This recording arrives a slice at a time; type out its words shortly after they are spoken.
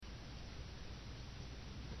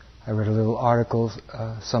I read a little article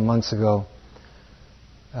some months ago.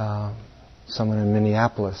 Someone in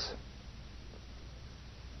Minneapolis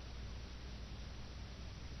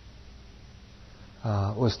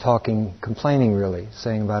was complaining really,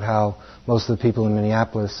 saying about how most of the people in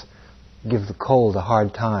Minneapolis give the cold a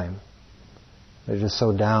hard time. They're just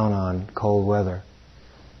so down on cold weather.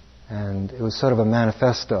 And it was sort of a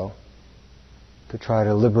manifesto to try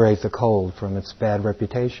to liberate the cold from its bad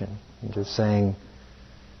reputation. And just saying,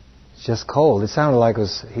 it's just cold. It sounded like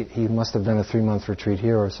he must have done a 3-month retreat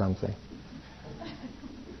here or something.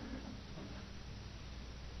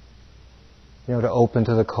 To open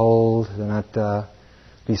to the cold, to not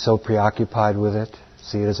be so preoccupied with it,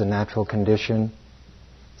 see it as a natural condition,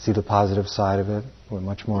 see the positive side of it. We're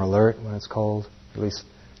much more alert when it's cold, at least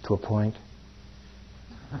to a point.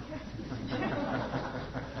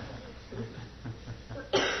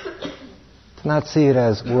 To not see it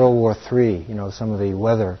as World War III. Some of the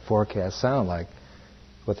weather forecasts sound like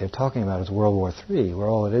what they're talking about is World War III, where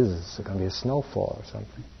all it is going to be a snowfall or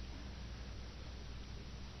something.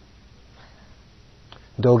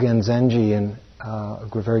 Dogen Zenji,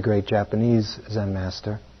 a very great Japanese Zen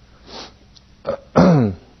master,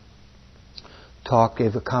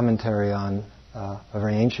 gave a commentary on a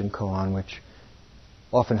very ancient koan, which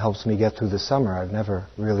often helps me get through the summer. I've never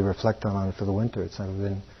really reflected on it for the winter. It's never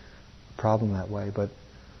been a problem that way. But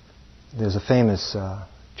there's a famous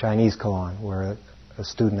Chinese koan where a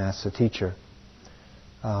student asks a teacher,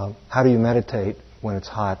 how do you meditate when it's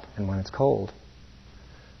hot and when it's cold?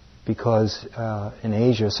 Because in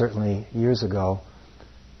Asia, certainly years ago,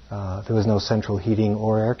 there was no central heating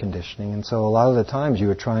or air conditioning. And so a lot of the times you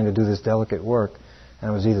were trying to do this delicate work,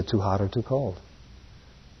 and it was either too hot or too cold.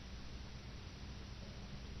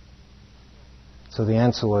 So the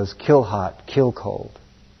answer was, kill hot, kill cold.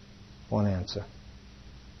 One answer.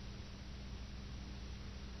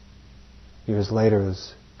 Years later,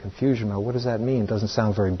 there's confusion about what does that mean? It doesn't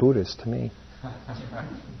sound very Buddhist to me.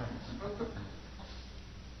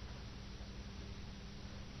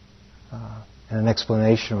 And an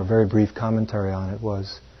explanation or a very brief commentary on it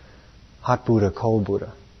was hot Buddha, cold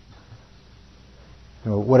Buddha.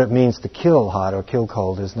 What it means to kill hot or kill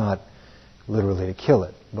cold is not literally to kill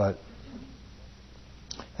it, but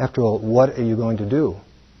after all, what are you going to do?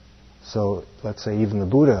 So let's say even the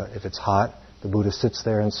Buddha, if it's hot, the Buddha sits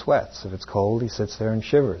there and sweats. If it's cold, he sits there and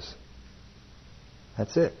shivers.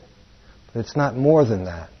 That's it. But it's not more than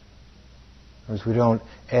that. Whereas we don't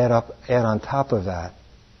add on top of that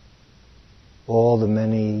all the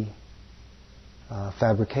many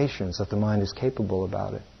fabrications that the mind is capable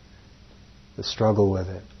about it, the struggle with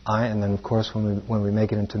it. And then, of course, when we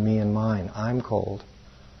make it into me and mine, I'm cold,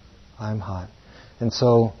 I'm hot. And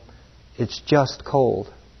so it's just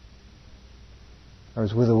cold.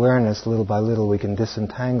 Whereas with awareness, little by little, we can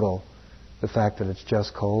disentangle the fact that it's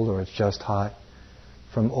just cold or it's just hot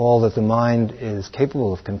from all that the mind is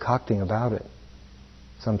capable of concocting about it,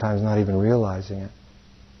 sometimes not even realizing it.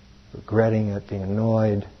 Regretting it, being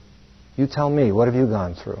annoyed. You tell me, what have you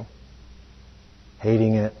gone through?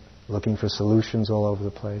 Hating it, looking for solutions all over the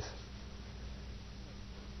place.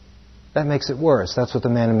 That makes it worse. That's what the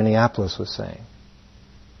man in Minneapolis was saying.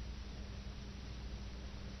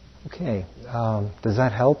 Okay, does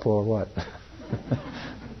that help or what?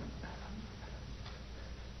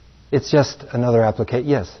 It's just another application.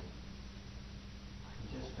 Yes?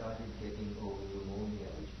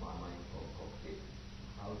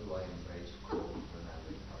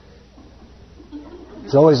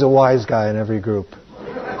 There's always a wise guy in every group.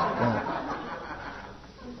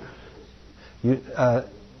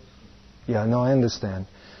 I understand.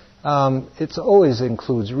 It always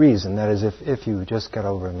includes reason. That is, if you just get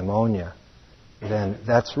over pneumonia, then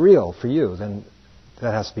that's real for you. Then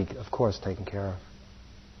that has to be, of course, taken care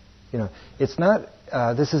of. It's not.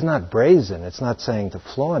 This is not brazen. It's not saying to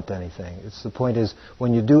flaunt anything. The point is,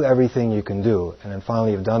 when you do everything you can do, and then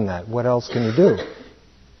finally you've done that, what else can you do?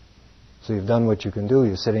 So you've done what you can do.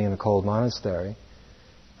 You're sitting in a cold monastery.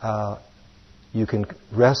 You can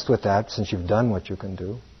rest with that since you've done what you can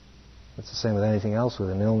do. It's the same with anything else,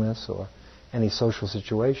 with an illness or any social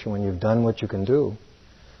situation. When you've done what you can do,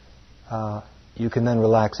 you can then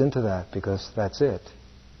relax into that because that's it.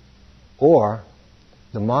 Or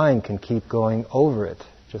the mind can keep going over it,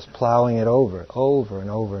 just plowing it over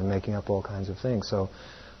and over and making up all kinds of things. So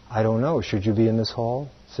I don't know. Should you be in this hall?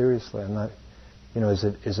 Seriously, I'm not.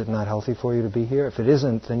 Is it not healthy for you to be here? If it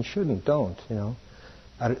isn't, then shouldn't. Don't.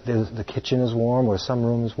 The kitchen is warm, or some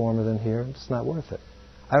room is warmer than here. It's not worth it.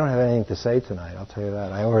 I don't have anything to say tonight. I'll tell you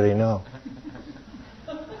that. I already know.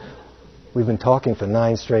 We've been talking for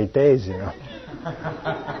 9 straight days.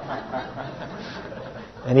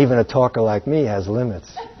 And even a talker like me has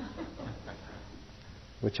limits,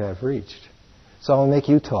 which I've reached. So I'll make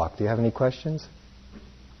you talk. Do you have any questions?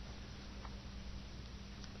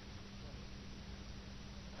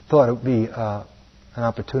 I thought it would be an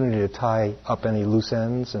opportunity to tie up any loose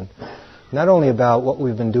ends, and not only about what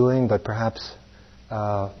we've been doing, but perhaps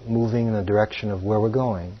moving in the direction of where we're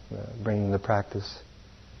going, bringing the practice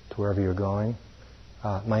to wherever you're going.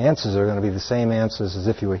 My answers are going to be the same answers as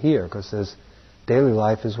if you were here, because there's daily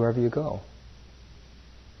life is wherever you go.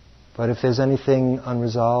 But if there's anything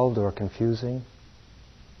unresolved or confusing,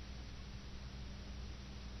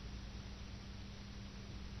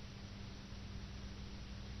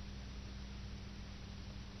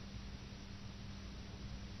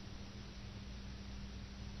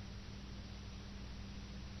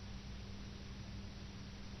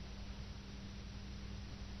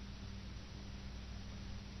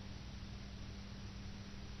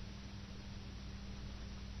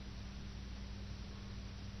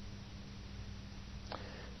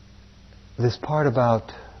 this part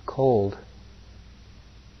about cold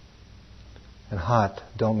and hot,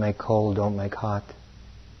 don't make cold, don't make hot,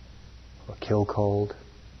 or kill cold,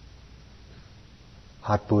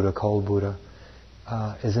 hot Buddha, cold Buddha,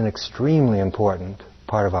 is an extremely important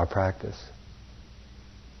part of our practice.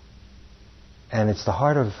 And it's the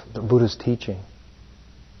heart of the Buddha's teaching.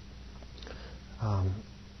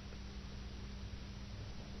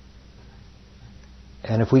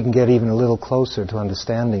 And if we can get even a little closer to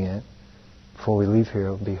understanding it, before we leave here,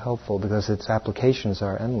 it would be helpful, because its applications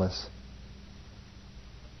are endless.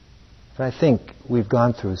 And I think we've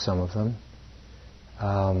gone through some of them.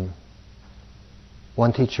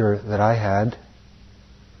 One teacher that I had,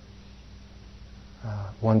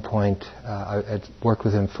 one point, I had worked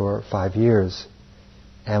with him for 5 years,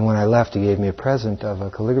 and when I left, he gave me a present of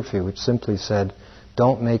a calligraphy which simply said,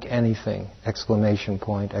 "Don't make anything!" Exclamation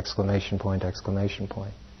point, exclamation point, exclamation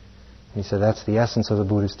point. And he said, that's the essence of the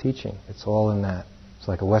Buddha's teaching. It's all in that. It's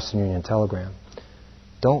like a Western Union telegram.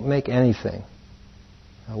 Don't make anything.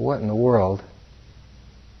 Now, what in the world?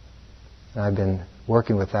 And I've been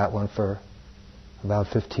working with that one for about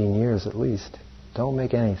 15 years at least. Don't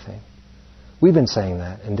make anything. We've been saying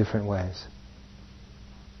that in different ways.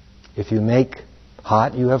 If you make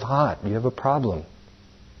hot, you have hot. You have a problem.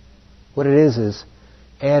 What it is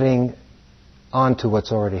adding on to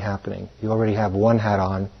what's already happening. You already have one hat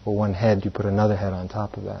on, or one head, you put another head on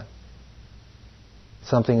top of that.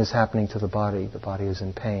 Something is happening to the body is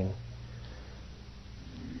in pain.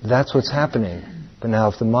 That's what's happening. But now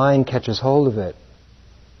if the mind catches hold of it,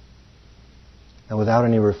 and without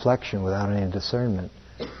any reflection, without any discernment,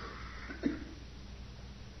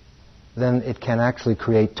 then it can actually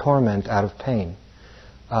create torment out of pain.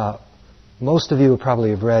 Most of you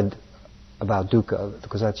probably have read about dukkha,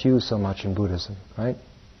 because that's used so much in Buddhism, right?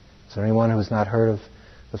 Is there anyone who's not heard of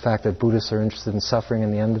the fact that Buddhists are interested in suffering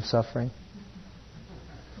and the end of suffering?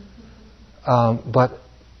 But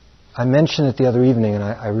I mentioned it the other evening, and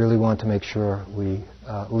I really want to make sure we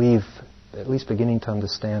leave at least beginning to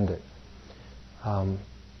understand it.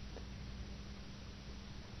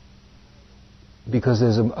 Because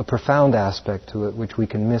there's a profound aspect to it which we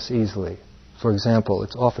can miss easily. For example,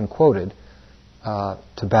 it's often quoted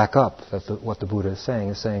to back up that what the Buddha is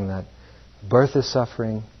saying that birth is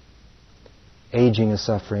suffering, aging is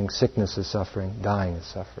suffering, sickness is suffering, dying is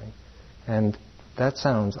suffering. And that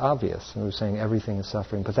sounds obvious. And we're saying everything is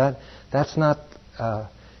suffering. But that's not...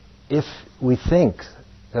 if we think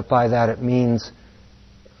that by that it means,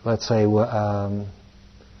 let's say, when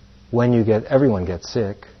everyone gets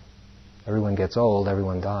sick, everyone gets old,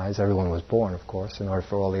 everyone dies, everyone was born, of course, in order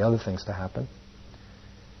for all the other things to happen.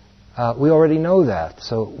 We already know that.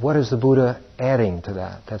 So what is the Buddha adding to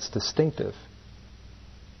that? That's distinctive.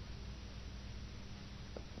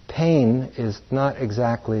 Pain is not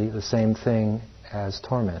exactly the same thing as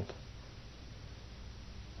torment.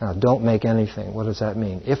 Now, don't make anything. What does that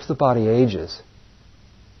mean? If the body ages,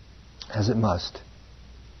 as it must,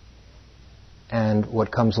 and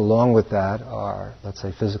what comes along with that are, let's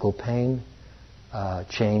say, physical pain,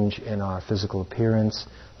 change in our physical appearance,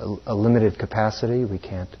 a limited capacity, we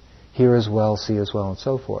can't hear as well, see as well, and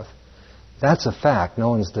so forth. That's a fact. No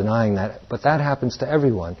one's denying that. But that happens to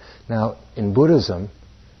everyone. Now, in Buddhism,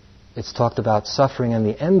 it's talked about suffering and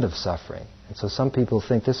the end of suffering. And so some people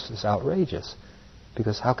think this is outrageous,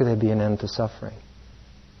 because how could there be an end to suffering?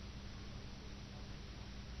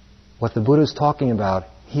 What the Buddha is talking about,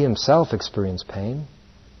 he himself experienced pain,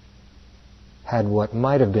 had what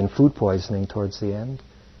might have been food poisoning towards the end.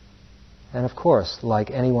 And of course, like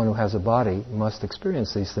anyone who has a body, must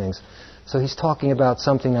experience these things. So he's talking about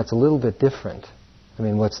something that's a little bit different. I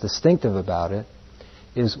mean, what's distinctive about it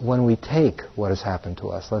is when we take what has happened to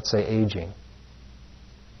us, let's say aging,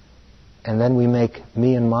 and then we make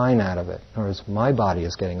me and mine out of it, or as my body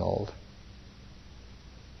is getting old.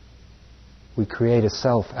 We create a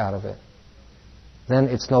self out of it. Then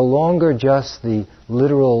it's no longer just the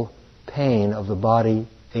literal pain of the body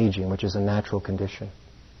aging, which is a natural condition.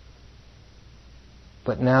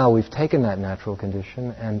 But now we've taken that natural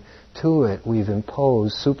condition and to it we've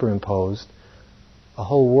superimposed a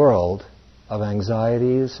whole world of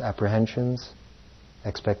anxieties, apprehensions,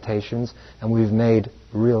 expectations, and we've made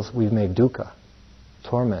dukkha,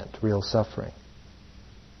 torment, real suffering.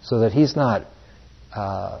 So that he's not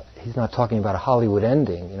talking about a Hollywood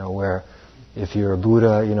ending, where if you're a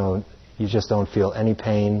Buddha, you just don't feel any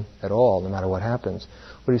pain at all, no matter what happens.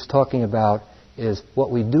 What he's talking about is what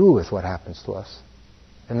we do with what happens to us.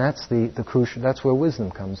 And that's the crucial, that's where wisdom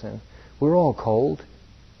comes in. We're all cold.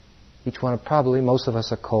 Most of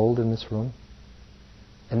us are cold in this room.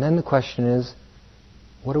 And then the question is,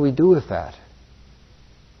 what do we do with that?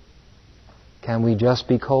 Can we just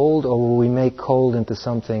be cold, or will we make cold into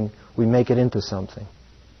something, we make it into something?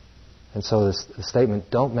 And so the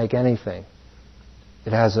statement, don't make anything,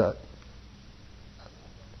 it has an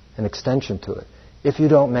extension to it. If you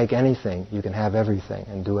don't make anything, you can have everything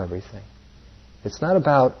and do everything. It's not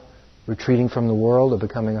about retreating from the world or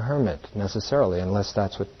becoming a hermit, necessarily, unless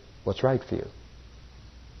that's what's right for you.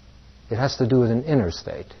 It has to do with an inner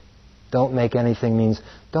state. Don't make anything means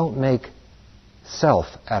don't make self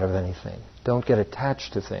out of anything. Don't get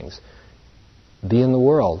attached to things. Be in the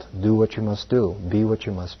world. Do what you must do. Be what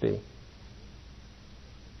you must be.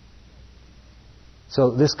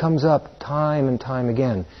 So this comes up time and time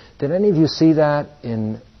again. Did any of you see that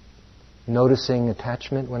in noticing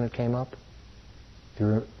attachment when it came up? If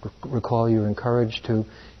you recall, you were encouraged to,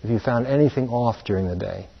 if you found anything off during the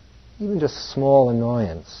day, even just small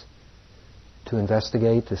annoyance, to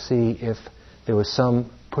investigate, to see if there was some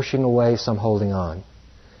pushing away, some holding on.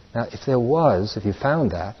 Now, if you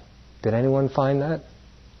found that, did anyone find that?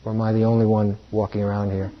 Or am I the only one walking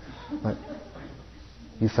around here? But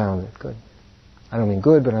you found it. Good. I don't mean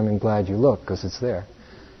good, but I mean glad you looked, because it's there.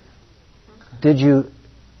 Did you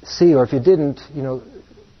see, or if you didn't,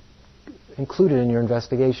 include it in your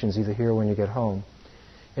investigations, either here or when you get home.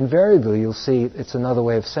 Invariably, you'll see it's another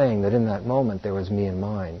way of saying that in that moment there was me and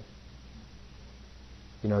mine.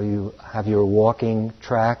 You have your walking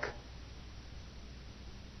track,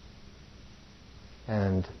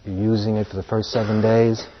 and you're using it for the first 7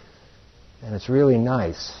 days, and it's really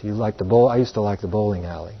nice. I used to like the bowling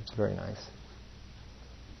alley. It's very nice.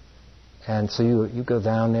 And so you go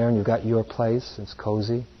down there and you've got your place, it's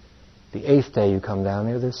cozy. The 8th day you come down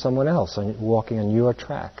there, there's someone else walking on your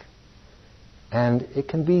track. And it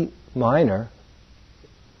can be minor,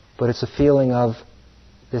 but it's a feeling of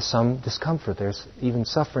there's some discomfort, there's even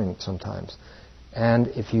suffering sometimes. And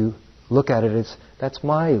if you look at it, that's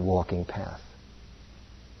my walking path.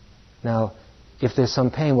 Now, if there's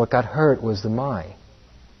some pain, what got hurt was the my.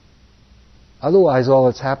 Otherwise, all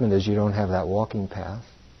that's happened is you don't have that walking path.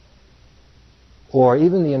 Or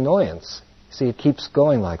even the annoyance. See, it keeps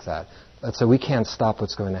going like that. Let's say we can't stop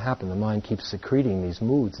what's going to happen. The mind keeps secreting these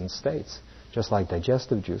moods and states, just like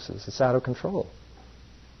digestive juices. It's out of control.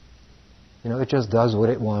 It just does what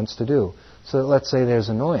it wants to do. So let's say there's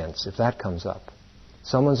annoyance, if that comes up.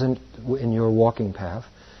 Someone's in your walking path,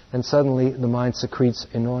 and suddenly the mind secretes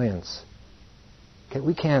annoyance. Okay,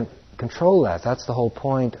 we can't control that. That's the whole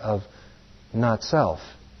point of not self.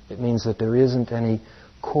 It means that there isn't any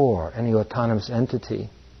core, any autonomous entity,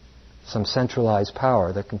 some centralized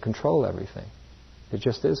power that can control everything. It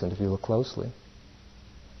just isn't if you look closely.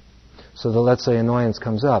 So let's say annoyance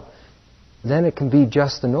comes up, then it can be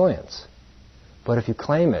just annoyance. But if you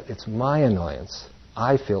claim it, it's my annoyance,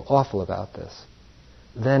 I feel awful about this,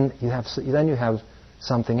 then you have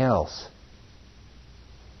something else.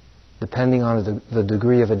 Depending on the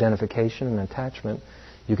degree of identification and attachment,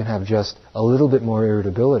 you can have just a little bit more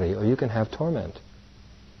irritability, or you can have torment.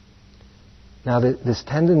 Now, this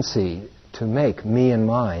tendency to make me and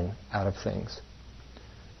mine out of things,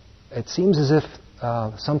 it seems as if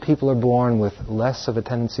some people are born with less of a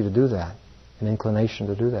tendency to do that, an inclination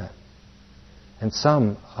to do that. And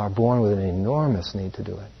some are born with an enormous need to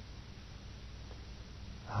do it.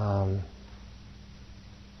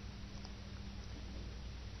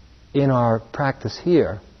 In our practice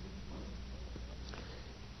here,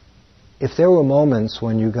 if there were moments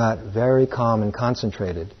when you got very calm and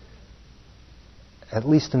concentrated, at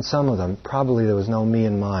least in some of them, probably there was no me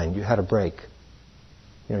and mine. You had a break.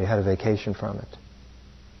 You had a vacation from it.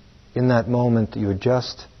 In that moment, you were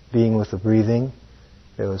just being with the breathing.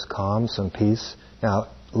 There was calm, some peace. Now,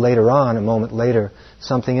 later on, a moment later,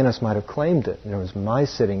 something in us might have claimed it. In other words, my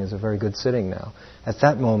sitting is a very good sitting now. At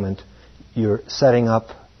that moment, you're setting up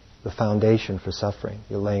the foundation for suffering.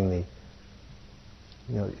 You're laying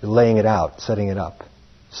you're laying it out, setting it up,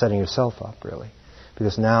 setting yourself up, really.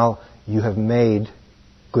 Because now you have made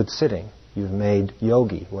good sitting. You've made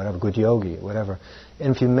yogi, whatever, good yogi, whatever.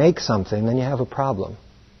 And if you make something, then you have a problem.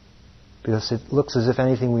 Because it looks as if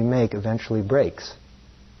anything we make eventually breaks.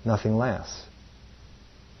 Nothing lasts.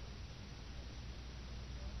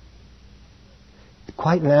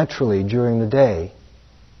 Quite naturally, during the day,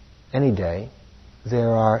 any day, there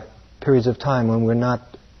are periods of time when we're not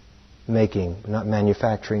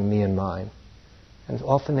manufacturing me and mine. And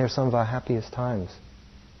often they're some of our happiest times.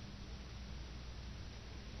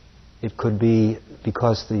 It could be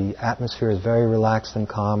because the atmosphere is very relaxed and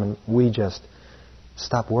calm and we just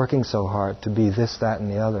stop working so hard to be this, that, and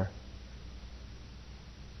the other.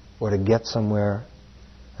 Or to get somewhere.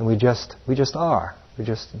 And we just are. We're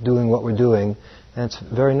just doing what we're doing, and it's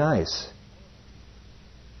very nice.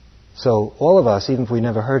 So all of us, even if we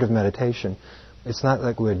never heard of meditation, it's not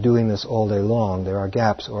like we're doing this all day long. There are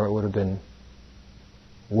gaps, or it would have been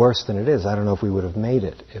worse than it is. I don't know if we would have made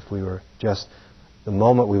it if we were just, the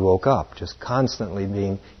moment we woke up, just constantly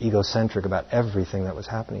being egocentric about everything that was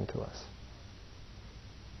happening to us.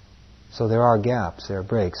 So there are gaps, there are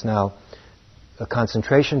breaks. Now, a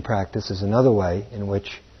concentration practice is another way in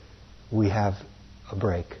which we have a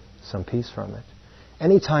break, some peace from it.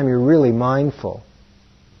 Anytime you're really mindful,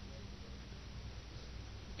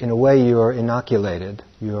 in a way you're inoculated,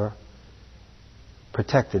 you're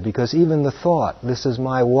protected, because even the thought, this is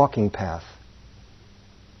my walking path,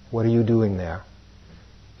 what are you doing there?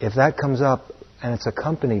 If that comes up and it's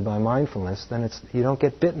accompanied by mindfulness, then you don't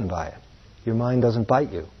get bitten by it. Your mind doesn't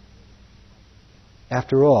bite you.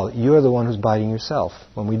 After all, you're the one who's biting yourself.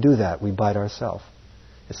 When we do that, we bite ourselves.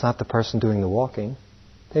 It's not the person doing the walking.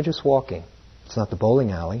 They're just walking. It's not the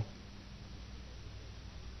bowling alley.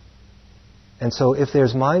 And so if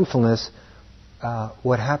there's mindfulness,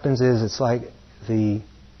 what happens is it's like the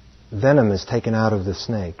venom is taken out of the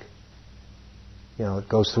snake. It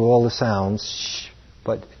goes through all the sounds,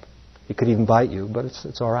 but it could even bite you, but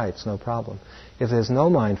it's all right, it's no problem. If there's no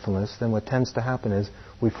mindfulness, then what tends to happen is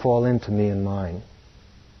we fall into me and mine.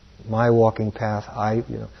 My walking path,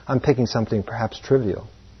 I'm picking something perhaps trivial.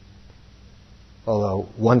 Although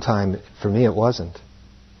one time, for me, it wasn't.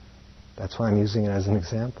 That's why I'm using it as an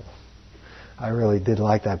example. I really did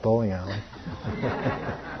like that bowling alley.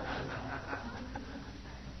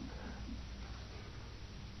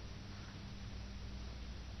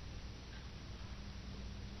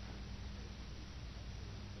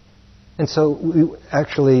 And so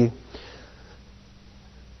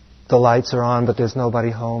the lights are on, but there's nobody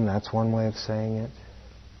home. That's one way of saying it.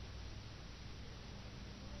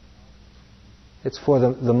 It's for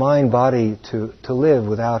the mind-body to live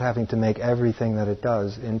without having to make everything that it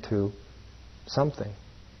does into something.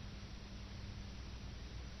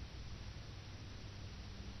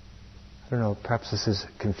 I don't know, perhaps this is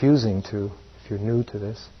confusing if you're new to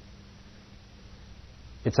this.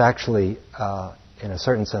 It's actually, in a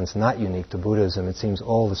certain sense, not unique to Buddhism. It seems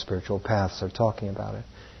all the spiritual paths are talking about it.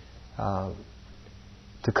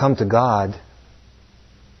 To come to God,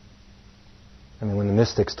 when the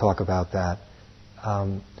mystics talk about that,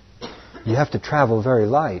 you have to travel very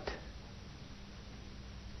light.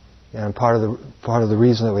 And part of the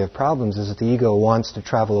reason that we have problems is that the ego wants to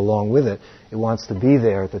travel along with it. It wants to be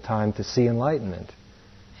there at the time to see enlightenment,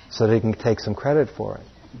 so that it can take some credit for it.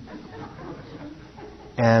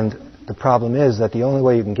 And the problem is that the only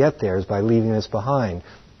way you can get there is by leaving this behind.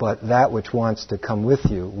 But that which wants to come with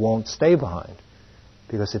you won't stay behind,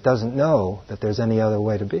 because it doesn't know that there's any other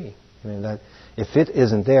way to be. That if it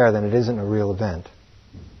isn't there, then it isn't a real event.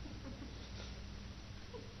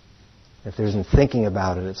 If there isn't thinking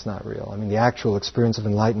about it, it's not real. The actual experience of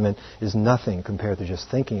enlightenment is nothing compared to just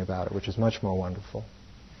thinking about it, which is much more wonderful.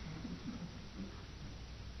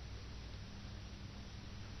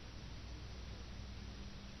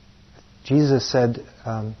 Jesus said,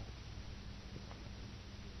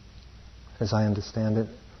 as I understand it,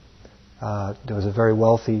 there was a very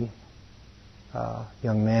wealthy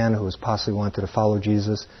young man who was possibly wanted to follow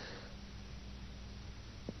Jesus.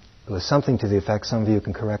 It was something to the effect, some of you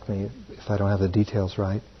can correct me if I don't have the details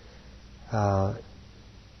right.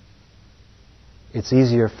 It's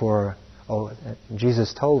easier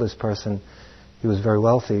Jesus told this person, he was very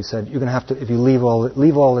wealthy, he said, you're going to have to, if you leave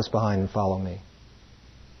all this behind and follow me.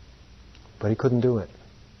 But he couldn't do it.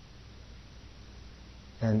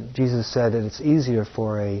 And Jesus said that it's easier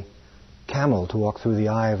for a camel to walk through the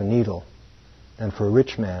eye of a needle than for a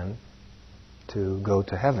rich man to go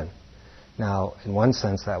to heaven. Now, in one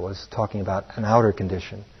sense, that was talking about an outer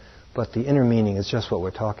condition. But the inner meaning is just what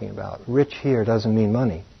we're talking about. Rich here doesn't mean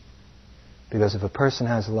money. Because if a person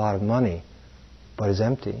has a lot of money, but is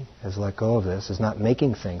empty, has let go of this, is not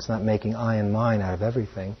making things, not making I and mine out of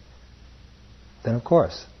everything, then of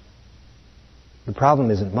course, the problem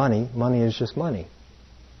isn't money. Money is just money.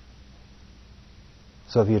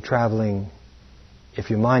 So if you're traveling, if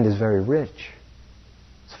your mind is very rich,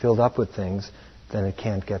 it's filled up with things, then it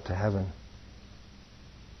can't get to heaven.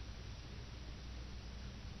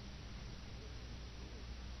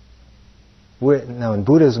 Now in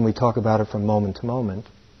Buddhism we talk about it from moment to moment,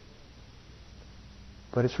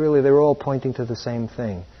 but it's really, they're all pointing to the same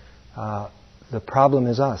thing. The problem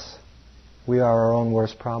is us. We are our own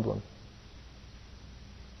worst problem.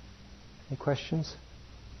 Any questions?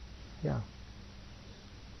 Yeah.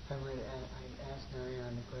 I asked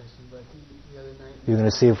Narayan the question, but the other night... You're going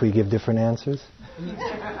to see if we give different answers? I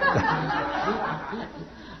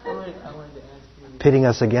wanted to ask you... Pitting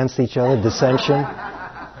us against each other, dissension?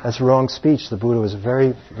 That's wrong speech. The Buddha was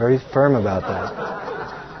very, very firm about that.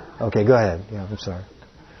 Okay, go ahead. Yeah, I'm sorry.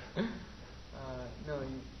 No,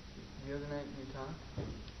 the other night you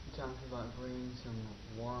talked about bringing some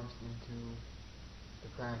warmth into the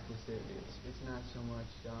practice. It's not so much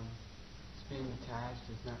it's being attached.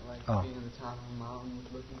 It's not like being on the top of a mountain with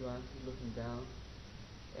looking down.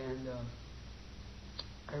 And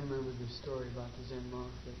I remember this story about the Zen monk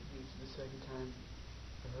that it's the second time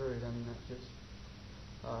I heard it. I mean, not just...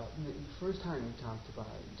 the first time you talked about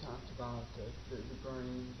the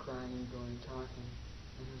burning, crying, going, talking,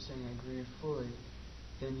 and he was saying, I grieve fully.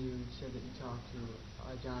 Then you said that you talked to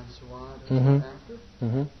Ajahn Suwad after,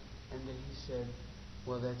 and then he said,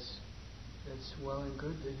 well, that's well and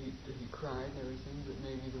good that he cried and everything, but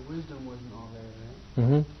maybe the wisdom wasn't all there,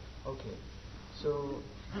 right? Okay, so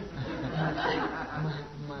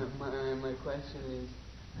my question is,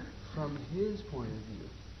 from his point of view,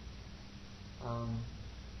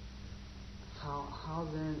 how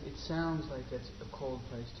then, it sounds like that's a cold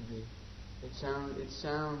place to be. It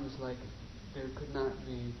sounds like there could not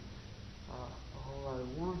be a whole lot of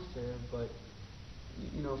warmth there, but,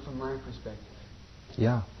 from my perspective.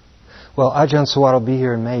 Yeah. Well, Ajahn Suwad will be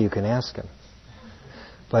here in May, you can ask him.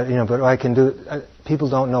 But, but I can do, people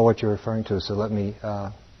don't know what you're referring to, so let me,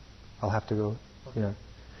 I'll have to go,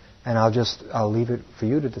 and I'll leave it for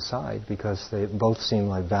you to decide, because they both seem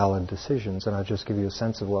like valid decisions, and I'll just give you a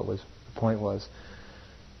sense of what the point was.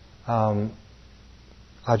 Ajahn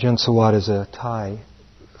Suwad is a Thai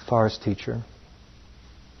forest teacher,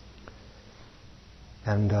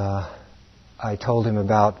 and I told him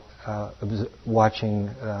about watching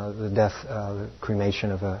the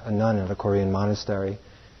cremation of a nun at a Korean monastery.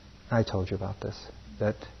 I told you about this,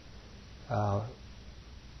 that a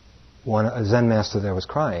Zen master there was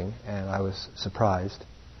crying, and I was surprised.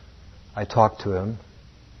 I talked to him.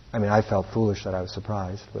 I mean, I felt foolish that I was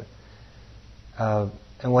surprised, but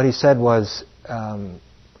and what he said was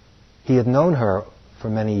he had known her for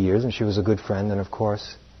many years, and she was a good friend, and of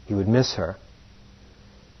course he would miss her.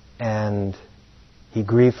 And he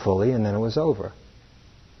grieved fully, and then it was over,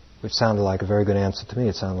 which sounded like a very good answer to me.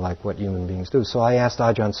 It sounded like what human beings do. So I asked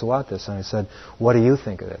Ajahn Suwad this, and I said, what do you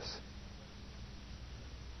think of this?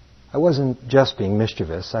 I wasn't just being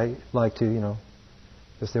mischievous. I like to,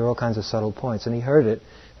 because there were all kinds of subtle points. And he heard it,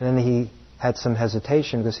 and then he had some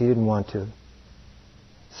hesitation because he didn't want to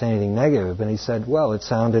say anything negative. And he said, well, it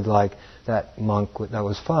sounded like that monk, that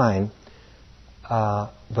was fine,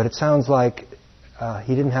 but it sounds like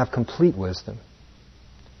he didn't have complete wisdom.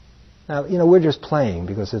 Now, we're just playing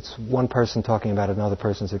because it's one person talking about another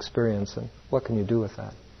person's experience, and what can you do with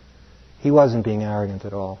that? He wasn't being arrogant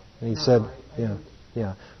at all. And he said,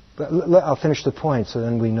 yeah. But I'll finish the point so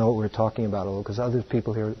then we know what we're talking about a little, because other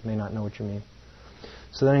people here may not know what you mean.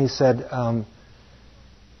 So then he said,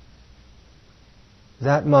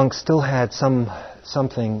 that monk still had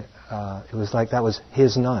something, it was like that was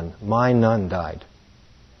his nun. My nun died.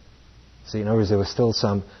 See, in other words, there was still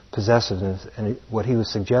some possessiveness, and what he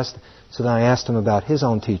was suggesting. So then I asked him about his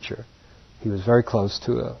own teacher. He was very close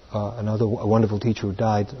to a wonderful teacher who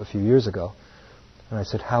died a few years ago. And I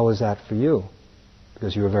said, how was that for you?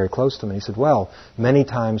 Because you were very close to him. And he said, well, many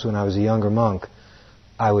times when I was a younger monk,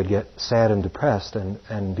 I would get sad and depressed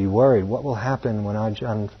and be worried. What will happen when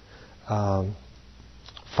Ajahn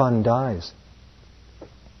Fun dies?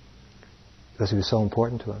 Because he was so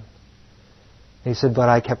important to him. He said, but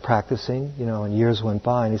I kept practicing, and years went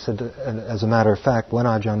by. And he said, as a matter of fact, when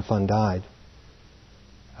Ajahn Fun died,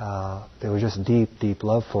 there was just deep, deep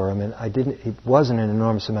love for him. And it wasn't an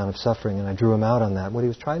enormous amount of suffering, and I drew him out on that. What he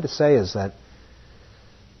was trying to say is that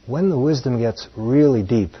when the wisdom gets really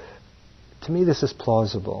deep, to me this is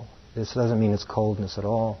plausible. This doesn't mean it's coldness at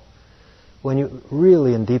all. When you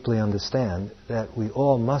really and deeply understand that we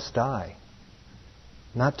all must die,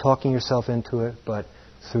 not talking yourself into it, but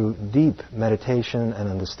through deep meditation and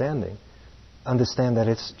understand that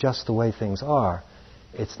it's just the way things are.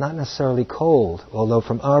 It's not necessarily cold, although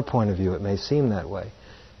from our point of view it may seem that way.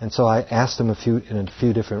 And so I asked him in a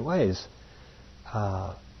few different ways.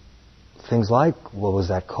 Things like, well, was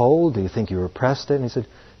that cold? Do you think you repressed it? And he said,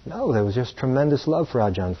 no, there was just tremendous love for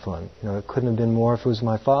Ajahn Fun. It couldn't have been more if it was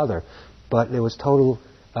my father. But there was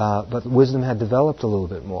but wisdom had developed a little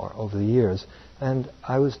bit more over the years. And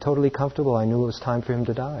I was totally comfortable. I knew it was time for him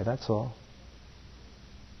to die, that's all.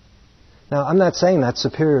 Now, I'm not saying that's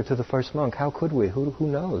superior to the first monk. How could we? Who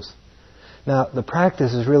knows? Now, the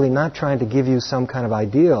practice is really not trying to give you some kind of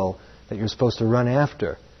ideal that you're supposed to run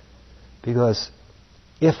after. Because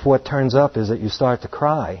if what turns up is that you start to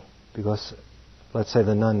cry because, let's say,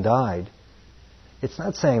 the nun died, it's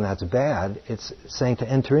not saying that's bad. It's saying to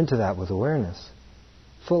enter into that with awareness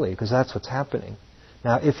fully, because that's what's happening.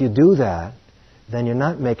 Now, if you do that, then you're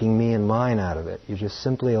not making me and mine out of it. You're just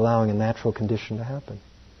simply allowing a natural condition to happen.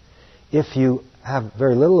 If you have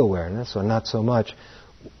very little awareness, or not so much,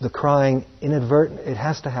 the crying, inadvertent, it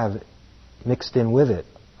has to have mixed in with it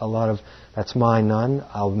a lot of, that's my nun,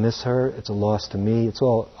 I'll miss her, it's a loss to me, it's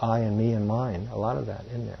all I and me and mine, a lot of that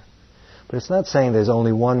in there. But it's not saying there's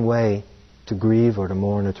only one way to grieve or to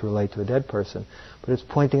mourn or to relate to a dead person, but it's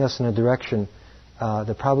pointing us in a direction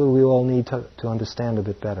that probably we all need to understand a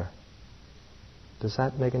bit better. Does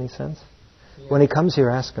that make any sense? Yeah. When he comes here,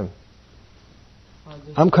 ask him.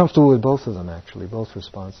 I'm comfortable with both of them, actually, both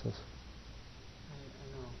responses. I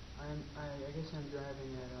know. I guess I'm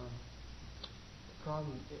driving at the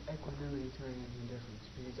problem, equanimity turning into indifference,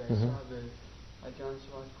 because I saw the Ajahn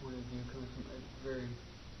Suva's point of view coming from a very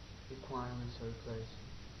equanimous sort of place.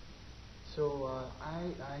 So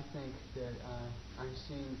I think that I'm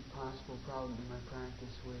seeing possible problem in my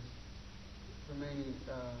practice with remaining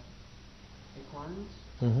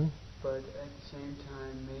equanimous, but at the same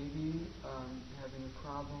time maybe having a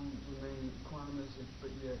problem remaining equanimous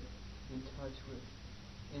but yet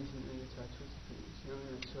intimately in touch with the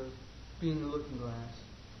things. Sort of being the looking glass,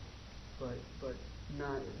 but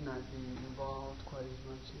not being involved quite as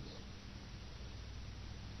much as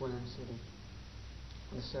when I'm sitting.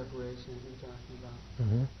 The separation that you're talking about.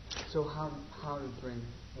 So how to bring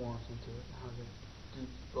warmth into it? How to do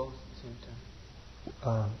both at the same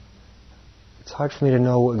time? It's hard for me to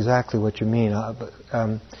know exactly what you mean. But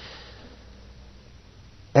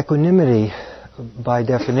equanimity, by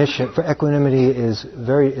definition, for equanimity is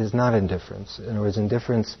not indifference. In other words,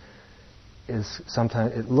 indifference is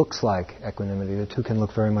sometimes, it looks like equanimity. The two can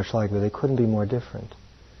look very much alike, but they couldn't be more different.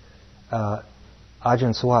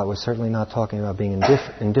 Ajahn Suvat was certainly not talking about being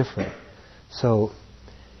indifferent. So,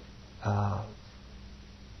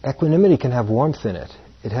 equanimity can have warmth in it.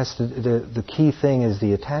 It has to. The key thing is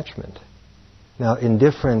the attachment. Now,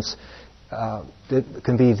 indifference it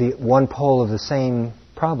can be the one pole of the same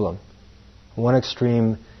problem. One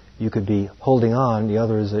extreme, you could be holding on. The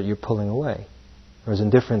other is that you're pulling away. Whereas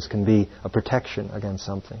indifference can be a protection against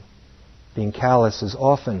something. Being callous is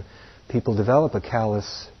often people develop a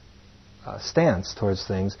callous stance towards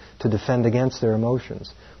things to defend against their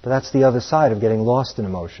emotions. But that's the other side of getting lost in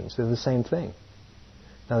emotions. They're the same thing.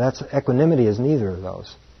 Now equanimity is neither of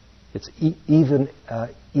those. It's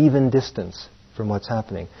even distance from what's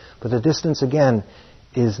happening. But the distance, again,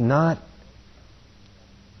 is not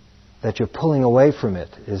that you're pulling away from it,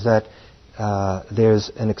 is that there's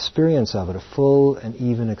an experience of it, a full and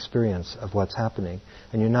even experience of what's happening.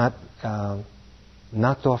 And you're not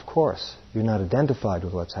knocked off course. You're not identified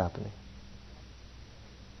with what's happening.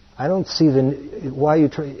 I don't see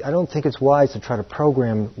I don't think it's wise to try to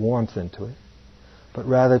program warmth into it, but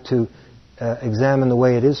rather to examine the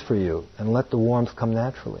way it is for you and let the warmth come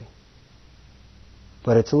naturally.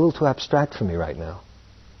 But it's a little too abstract for me right now.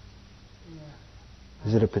 Yeah.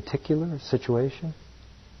 Is it a particular situation?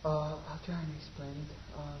 I'll try and explain it.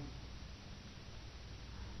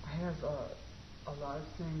 I have a lot of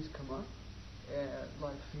things come up,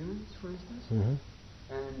 like feelings, for instance,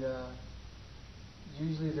 and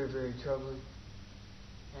usually they're very troubling.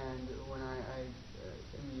 And when I am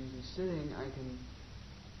usually sitting, I can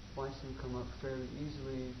watch them come up fairly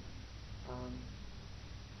easily,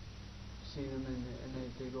 see them and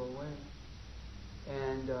they go away.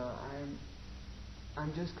 And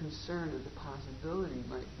I'm just concerned that the possibility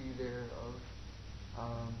might be there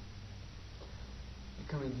of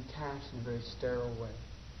becoming detached in a very sterile way.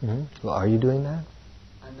 Well, are you doing that?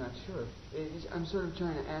 I'm not sure. I'm sort of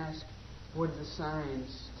trying to ask, what are the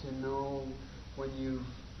signs to know when you've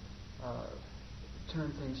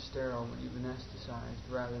turn things sterile when you've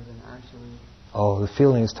anesthetized rather than actually... Oh, the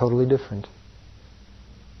feeling is totally different.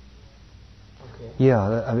 Okay.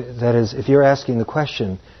 Yeah, that is, if you're asking the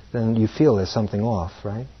question, then you feel there's something off,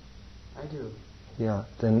 right? I do. Yeah,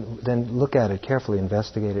 then look at it carefully,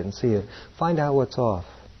 investigate it and see it. Find out what's off.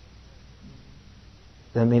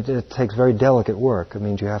 That means it takes very delicate work. It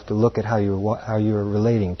means you have to look at how you're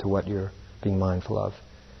relating to what you're being mindful of.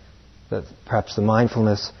 That perhaps the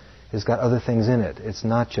mindfulness has got other things in it. It's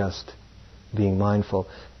not just being mindful.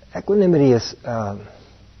 Equanimity is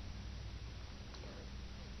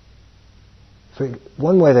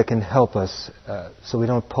one way that can help us so we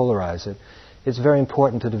don't polarize it. It's very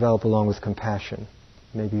important to develop along with compassion.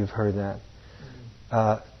 Maybe you've heard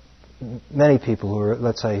that. Many people who are,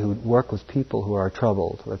 let's say, who work with people who are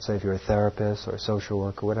troubled, let's say if you're a therapist or a social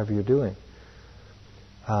worker, whatever you're doing,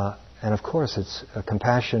 and of course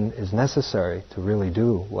compassion is necessary to really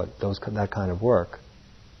do that kind of work.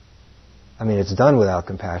 I mean, it's done without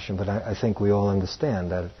compassion, but I think we all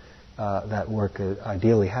understand that that work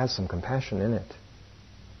ideally has some compassion in it.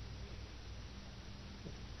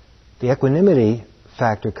 The equanimity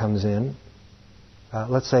factor comes in.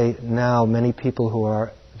 Let's say now many people who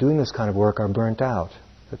are doing this kind of work are burnt out.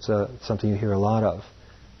 That's something you hear a lot of.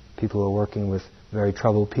 People who are working with very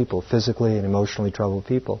troubled people, physically and emotionally troubled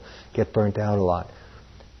people, get burnt out a lot.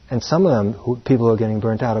 And some of them, people who are getting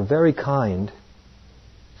burnt out, are very kind,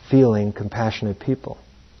 feeling, compassionate people.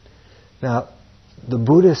 Now, the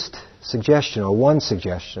Buddhist suggestion, or one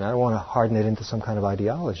suggestion, I don't want to harden it into some kind of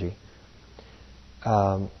ideology,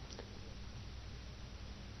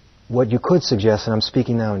 what you could suggest, and I'm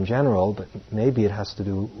speaking now in general, but maybe it has to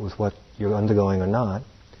do with what you're undergoing or not,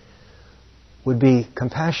 would be,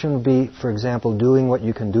 compassion would be, for example, doing what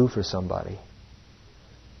you can do for somebody.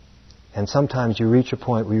 And sometimes you reach a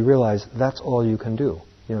point where you realize that's all you can do.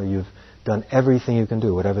 You know, you've done everything you can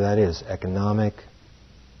do, whatever that is, economic,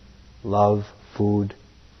 love, food,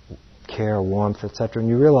 care, warmth, etc. And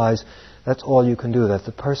you realize that's all you can do, that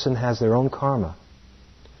the person has their own karma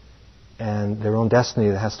and their own destiny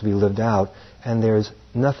that has to be lived out, and there's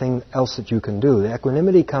nothing else that you can do. The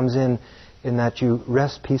equanimity comes in that you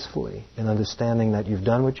rest peacefully in understanding that you've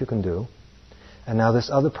done what you can do, and now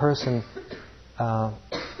this other person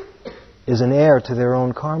is an heir to their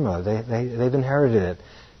own karma. They've inherited it.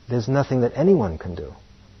 There's nothing that anyone can do.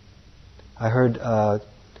 I heard Kalu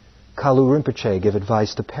Rinpoche give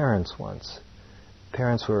advice to parents once.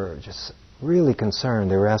 Parents were just really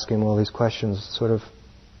concerned. They were asking him all these questions, sort of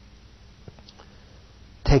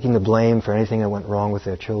taking the blame for anything that went wrong with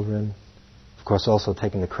their children. Of course, also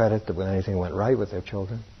taking the credit that when anything went right with their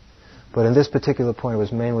children. But in this particular point, it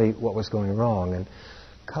was mainly what was going wrong. And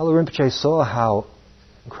Kalu Rinpoche saw how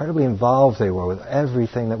incredibly involved they were with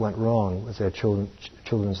everything that went wrong with their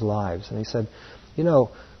children's lives. And he said, you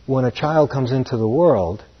know, when a child comes into the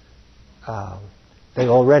world, they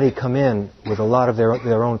already come in with a lot of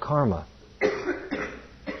their own karma.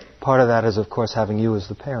 Part of that is, of course, having you as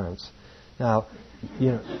the parents. Now,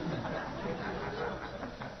 you know,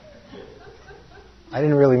 I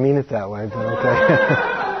didn't really mean it that way, but okay.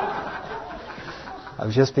 I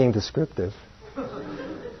was just being descriptive.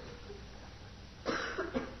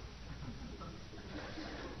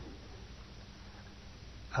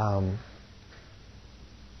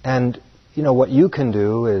 And, you know, what you can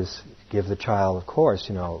do is give the child, of course,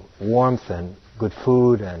 you know, warmth and good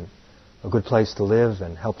food and a good place to live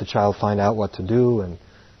and help the child find out what to do and,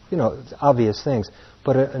 you know, obvious things.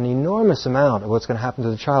 But an enormous amount of what's going to happen to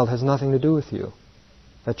the child has nothing to do with you.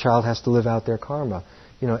 That child has to live out their karma.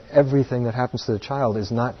 You know, everything that happens to the child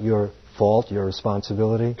is not your fault, your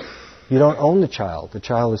responsibility. You don't own the child. The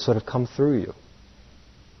child has sort of come through you.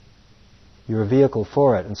 You're a vehicle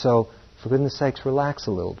for it. And so, for goodness sakes, relax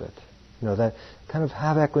a little bit. You know, that kind of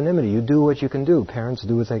have equanimity. You do what you can do. Parents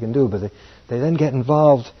do what they can do. But they then get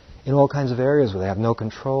involved in all kinds of areas where they have no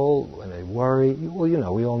control, and they worry. Well, you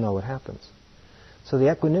know, we all know what happens. So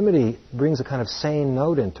the equanimity brings a kind of sane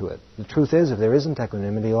note into it. The truth is, if there isn't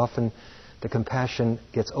equanimity, often the compassion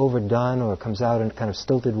gets overdone or comes out in kind of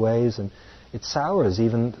stilted ways, and it sours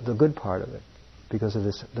even the good part of it because of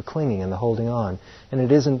the clinging and the holding on. And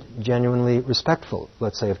it isn't genuinely respectful,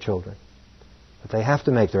 let's say, of children. But they have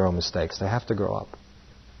to make their own mistakes. They have to grow up.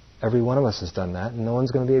 Every one of us has done that, and no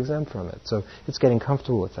one's going to be exempt from it. So it's getting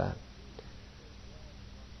comfortable with that.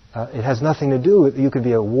 It has nothing to do with, you could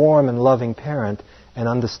be a warm and loving parent and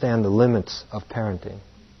understand the limits of parenting.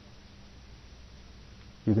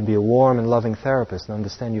 You can be a warm and loving therapist and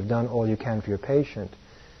understand you've done all you can for your patient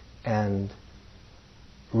and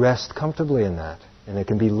rest comfortably in that. And there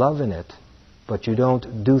can be love in it, but you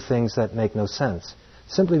don't do things that make no sense.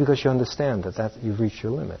 simply because you understand that you've reached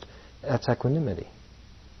your limit. That's equanimity.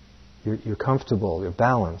 You're comfortable, you're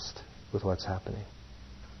balanced with what's happening.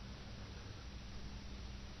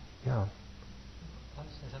 Yeah. I'd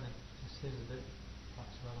say something that seems a bit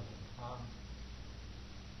perhaps relevant.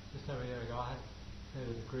 Just over a year ago, I had a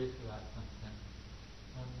period of grief about something.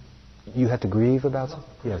 You had to grieve about something?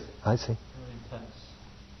 Yes, I see. Very intense.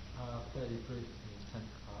 Fairly brief in the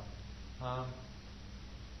intense part.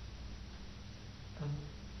 And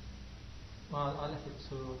well, I let it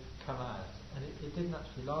sort of come out, and it didn't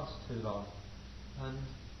actually last too long. And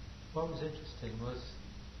what was interesting was,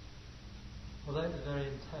 although it was very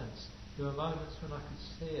intense, there were moments when I could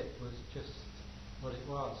see it was just what it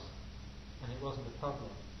was, and it wasn't a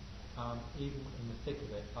problem. Even in the thick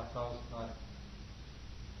of it, like I was like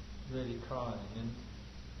really crying, and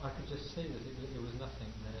I could just see that it was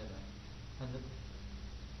nothing really.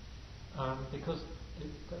 And because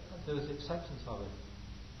there was acceptance of it,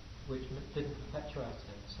 which didn't perpetuate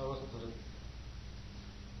it, so I wasn't sort of,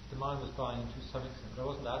 the mind was buying into something, but I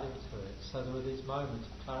wasn't adding to it. So there were these moments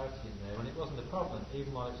of clarity in there, and it wasn't a problem,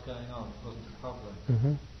 even while it's going on, it wasn't a problem.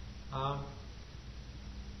 Mm-hmm. And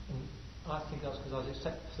I think that's because I was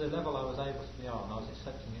to the level I was able to be on, I was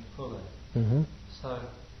accepting it fully. Mm-hmm. So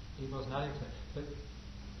it wasn't adding to it. But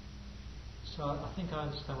so I think I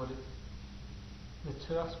understand there are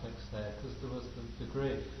two aspects there, because there was the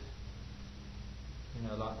grief,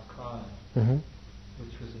 like the crying, mm-hmm.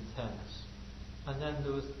 which was intense. And then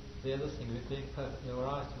there was the other thing of it being perfectly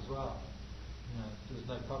alright as well. There was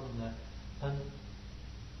no problem there. And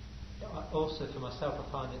also for myself, I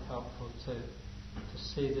find it helpful to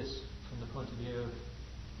see this from the point of view of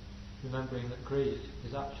remembering that grief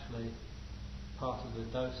is actually part of the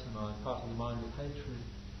dosa mind, part of the mind of hatred,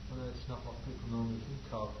 although it's not what people normally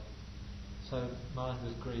think of. So mind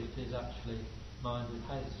with grief is actually mind with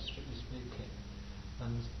hate, strictly speaking.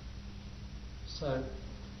 And so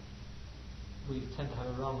we tend to have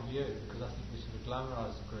a wrong view, because I think we sort of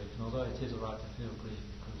glamorise the grief, and although it is alright to feel grief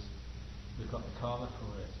because we've got the karma for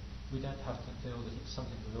it, we don't have to feel that it's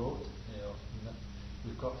something we ought to feel, and that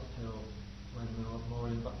we've got to feel when we're more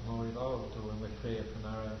evolved, or when we're freer from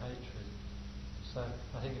our own hatred. So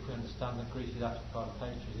I think if we understand that grief is actually part of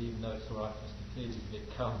hatred, even though it's alright for us to feel it if it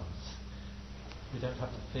comes, we don't have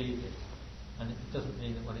to feed it. And it doesn't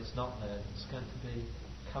mean that when it's not there, it's going to be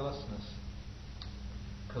callousness.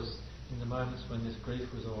 Because in the moments when this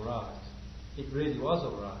grief was alright, it really was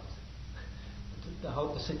alright.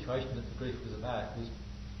 The situation that the grief was about was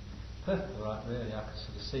perfectly alright, really. I could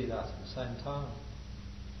sort of see that at the same time,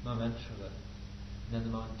 momentarily. And then the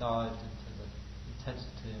mind dived into the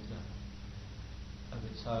intensity of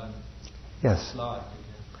its own life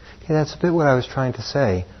again. Yeah, that's a bit what I was trying to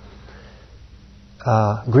say.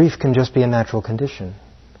 Grief can just be a natural condition.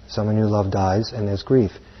 Someone you love dies and there's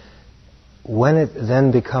grief. When it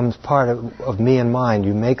then becomes part of me and mind,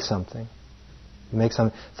 you make something.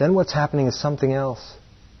 Then what's happening is something else.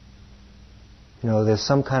 There's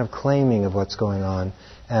some kind of claiming of what's going on,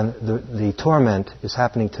 and the torment is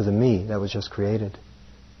happening to the me that was just created.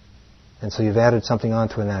 And so you've added something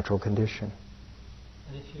onto a natural condition.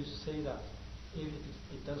 And if you see that, even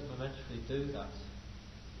if it does momentarily do that,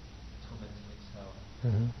 tormenting itself,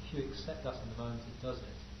 mm-hmm. if you accept that in the moment it does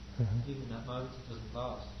it, mm-hmm. even that moment it doesn't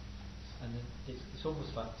last, and then it's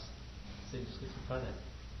almost like seeing schizophrenic.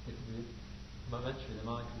 Momentarily the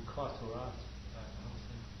mind can be quite alright about the whole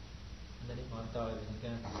thing, and then it might dive in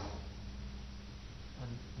again.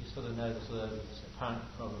 And you sort of know there's this apparent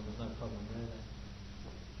problem, there's no problem really.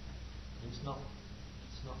 It's not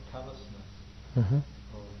callousness mm-hmm.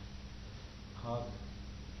 or hardness.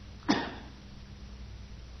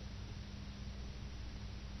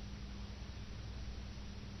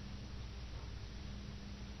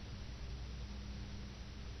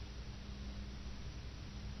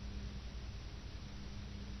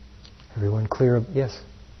 Everyone clear? Yes?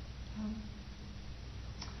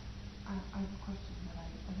 I have a question that I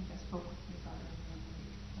think I spoke with you about earlier in the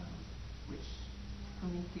week, which for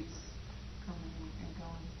me keeps coming and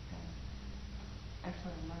going. And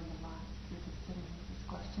actually, I learned a lot through just sitting with this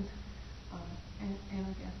question. And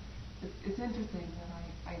I guess it's interesting that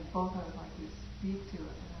I both I would like to speak to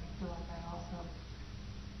it, and I feel like I also,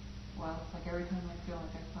 it's like every time I feel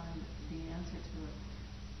like I find the answer to it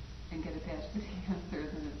and get attached to the answer,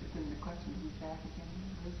 then the question comes back again and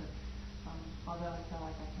revisit. Although I felt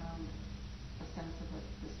like I found a sense of it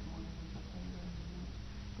this morning.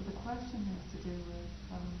 But the question has to do with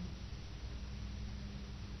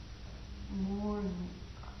more,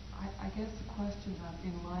 I guess the question of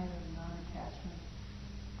in light of non-attachment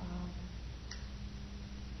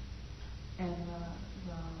and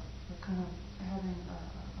the kind of having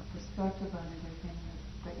a perspective on everything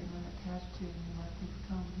that you're not attached to, and you let things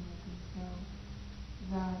come and you let things go,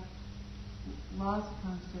 that lots of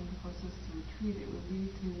times during the process to retreat, it would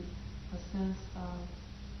lead to a sense of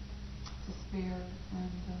despair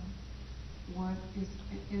and what is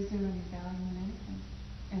there any value in anything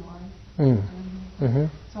in life? Mm-hmm.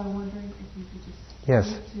 So I'm wondering if you could just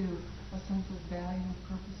speak to a sense of value and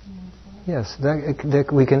purpose in one's life. Yes,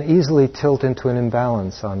 that we can easily tilt into an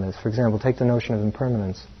imbalance on this. For example, take the notion of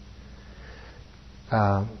impermanence.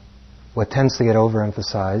 What tends to get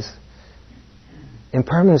overemphasized,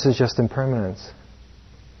 impermanence is just impermanence.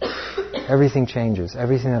 Everything changes.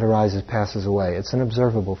 Everything that arises passes away. It's an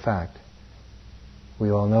observable fact. We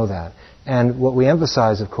all know that. And what we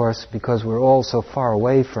emphasize, of course, because we're all so far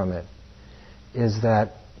away from it, is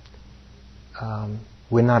that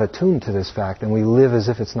we're not attuned to this fact, and we live as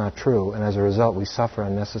if it's not true, and as a result we suffer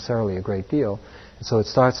unnecessarily a great deal. And so it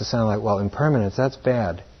starts to sound like, well, impermanence, that's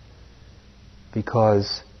bad,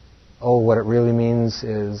 because, what it really means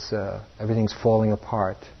is everything's falling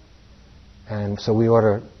apart. And so we ought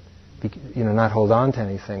to not hold on to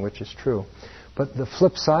anything, which is true. But the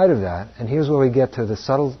flip side of that, and here's where we get to the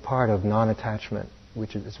subtle part of non-attachment,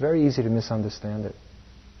 which is, it's very easy to misunderstand it.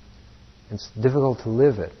 It's difficult to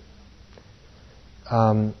live it.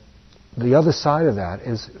 The other side of that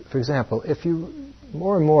is, for example, if you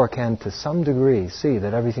more and more can, to some degree, see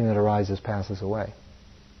that everything that arises passes away,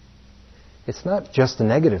 it's not just a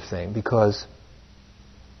negative thing, because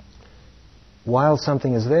while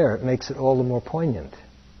something is there, it makes it all the more poignant.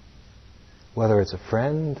 Whether it's a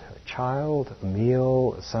friend, a child, a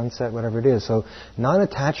meal, a sunset, whatever it is. So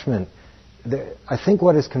non-attachment, I think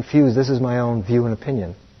what is confused, this is my own view and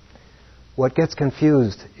opinion, what gets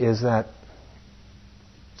confused is that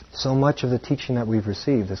so much of the teaching that we've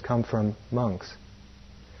received has come from monks.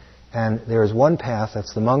 And there is one path,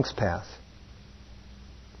 that's the monk's path.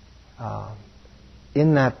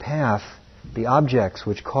 In that path, the objects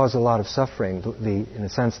which cause a lot of suffering, in a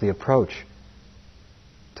sense the approach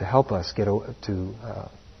to help us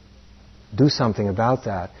do something about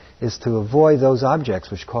that, is to avoid those objects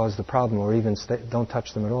which cause the problem, or even don't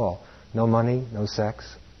touch them at all. No money, no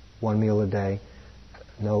sex, one meal a day,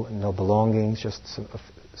 no belongings, just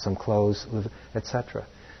some clothes, etc.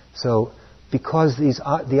 So, because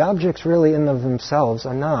the objects really in of themselves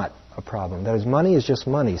are not a problem. That is, money is just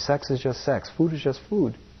money, sex is just sex, food is just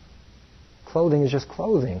food, clothing is just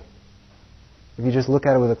clothing. If you just look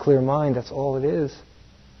at it with a clear mind, that's all it is.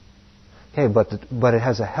 Okay, but it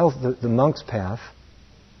has a health. The monk's path,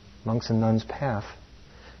 monks and nuns' path,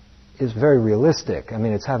 is very realistic. I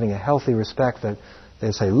mean, it's having a healthy respect that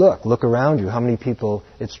they say, look around you. How many people?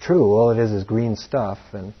 It's true. All it is green stuff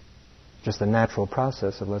and just a natural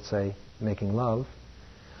process of, let's say, making love.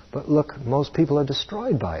 But look, most people are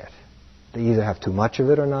destroyed by it. They either have too much of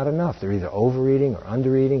it or not enough. They're either overeating or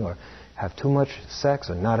undereating, or have too much sex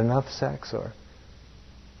or not enough sex, or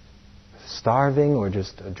starving, or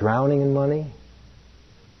just drowning in money,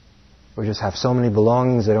 or just have so many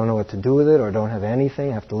belongings they don't know what to do with it, or don't have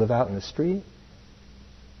anything, have to live out in the street.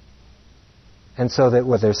 And so that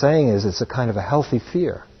what they're saying is it's a kind of a healthy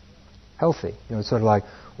fear. Healthy. It's sort of like,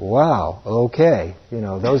 wow, okay,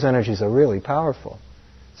 those energies are really powerful.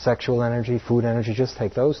 Sexual energy, food energy, just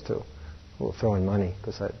take those two. We'll throw in money,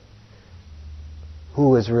 because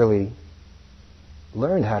who has really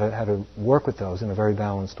learned how to work with those in a very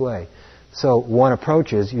balanced way? So one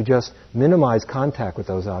approach is you just minimize contact with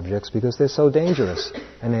those objects because they're so dangerous,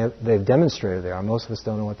 and they've demonstrated they are. Most of us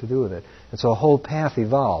don't know what to do with it. And so a whole path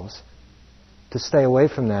evolves to stay away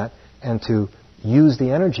from that and to use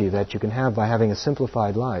the energy that you can have by having a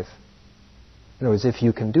simplified life. In other words, if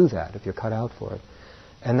you can do that, if you're cut out for it.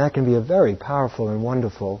 And that can be a very powerful and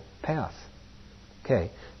wonderful path.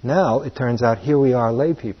 Okay, now it turns out here we are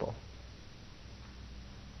lay people.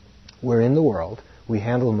 We're in the world. We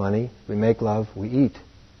handle money, we make love, we eat.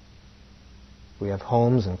 We have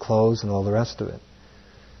homes and clothes and all the rest of it.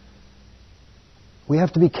 We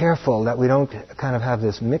have to be careful that we don't kind of have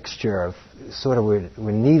this mixture of sort of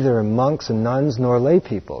we're neither monks and nuns nor lay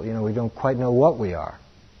people. We don't quite know what we are.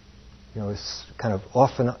 It's kind of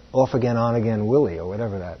off again, on again, Willie, or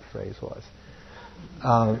whatever that phrase was.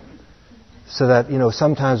 So that,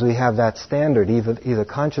 sometimes we have that standard, either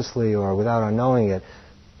consciously or without our knowing it,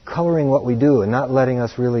 coloring what we do and not letting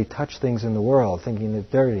us really touch things in the world, thinking they're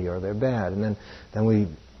dirty or they're bad, and then we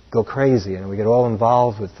go crazy and we get all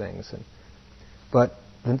involved with things. But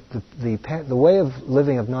the way of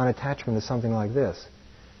living of non-attachment is something like this.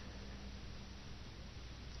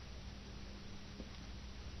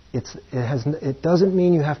 It doesn't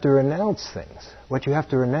mean you have to renounce things. What you have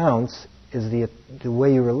to renounce is the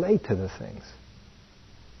way you relate to the things.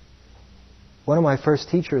 One of my first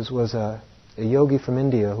teachers was a yogi from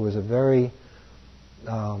India who was a very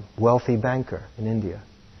wealthy banker in India.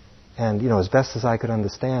 And, as best as I could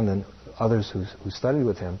understand, and others who studied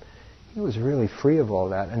with him, he was really free of all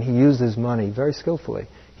that. And he used his money very skillfully.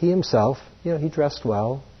 He himself, he dressed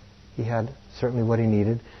well. He had certainly what he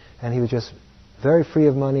needed. And he was just very free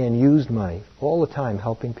of money and used money all the time,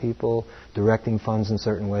 helping people, directing funds in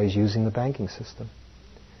certain ways, using the banking system.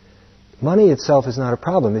 Money itself is not a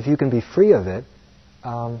problem. If you can be free of it,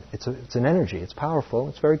 it's an energy. It's powerful.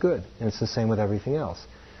 It's very good. And it's the same with everything else.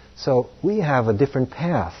 So we have a different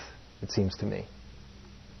path, it seems to me.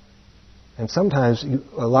 And sometimes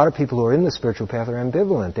a lot of people who are in the spiritual path are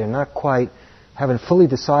ambivalent. They're not haven't fully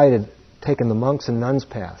decided, taken the monks and nuns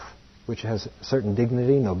path, which has certain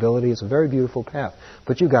dignity, nobility. It's a very beautiful path.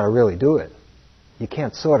 But you've got to really do it. You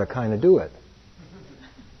can't sort of kind of do it.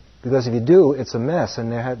 Because if you do, it's a mess.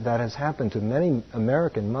 And that has happened to many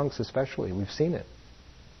American monks especially. We've seen it.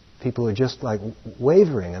 People are just like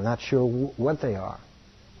wavering and not sure what they are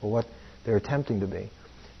or what they're attempting to be.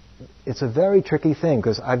 It's a very tricky thing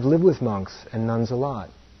because I've lived with monks and nuns a lot.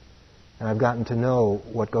 And I've gotten to know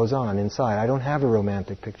what goes on inside. I don't have a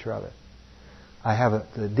romantic picture of it. I have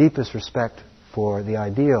the deepest respect for the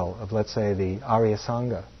ideal of, let's say, the Arya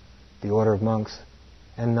Sangha, the order of monks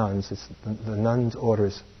and nuns. The nuns' order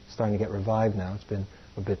is starting to get revived now. It's been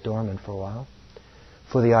a bit dormant for a while.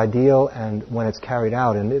 For the ideal, and when it's carried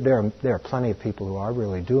out, and there are plenty of people who are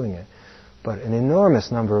really doing it, but an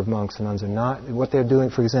enormous number of monks and nuns are not. What they're doing,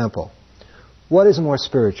 for example, what is more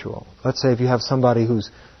spiritual? Let's say if you have somebody who's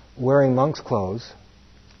wearing monk's clothes,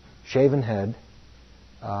 shaven head,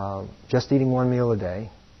 just eating one meal a day,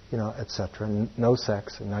 etc., no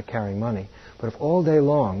sex and not carrying money. But if all day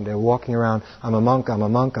long they're walking around, I'm a monk, I'm a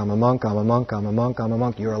monk, I'm a monk, I'm a monk, I'm a monk, I'm a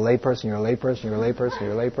monk, you're a layperson, you're a layperson, you're a layperson,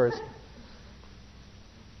 you're a layperson.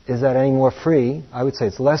 Is that any more free? I would say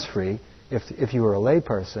it's less free if you were a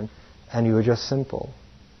layperson and you were just simple,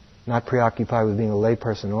 not preoccupied with being a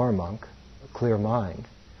layperson or a monk, a clear mind,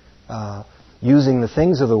 using the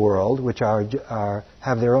things of the world which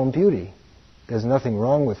have their own beauty. There's nothing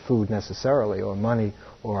wrong with food necessarily, or money,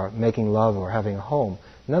 or making love, or having a home.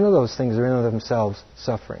 None of those things are in and of themselves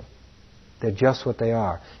suffering. They're just what they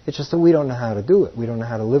are. It's just that we don't know how to do it. We don't know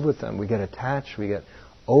how to live with them. We get attached, we get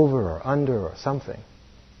over or under or something.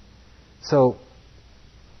 So,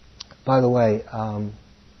 by the way,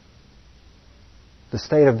 the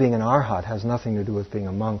state of being an arhat has nothing to do with being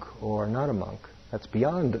a monk or not a monk. That's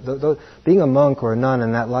beyond. Being a monk or a nun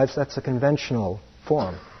in that life, that's a conventional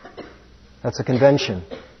form. That's a convention.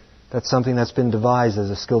 That's something that's been devised as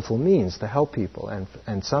a skillful means to help people,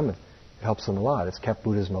 and some it helps them a lot. It's kept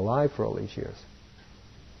Buddhism alive for all these years.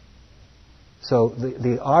 So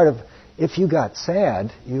the art of, if you got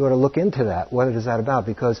sad, you ought to look into that. What is that about?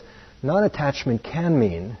 Because non-attachment can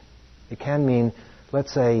mean,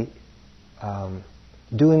 let's say,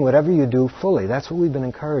 doing whatever you do fully. That's what we've been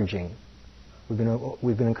encouraging.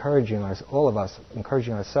 We've been encouraging all of us,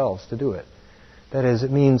 encouraging ourselves to do it. That is,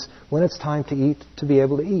 it means when it's time to eat, to be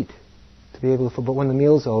able to eat. But when the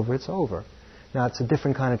meal's over, it's over. Now, it's a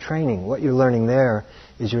different kind of training. What you're learning there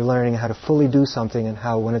is you're learning how to fully do something and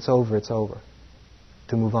how, when it's over,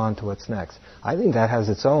 to move on to what's next. I think that has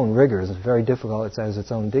its own rigors. It's very difficult. It has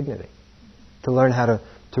its own dignity. To learn how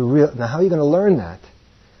now, how are you going to learn that?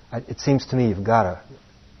 It seems to me you've got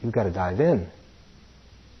to dive in.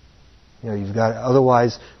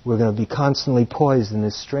 Otherwise we're going to be constantly poised in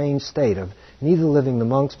this strange state of neither living the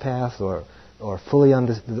monk's path or fully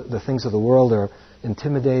under the things of the world are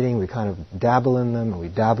intimidating. We kind of dabble in them, and we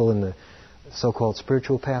dabble in the so-called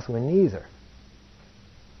spiritual path. We're neither.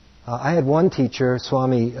 I had one teacher,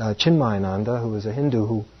 Swami Chinmayananda, who was a Hindu,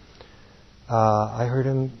 who I heard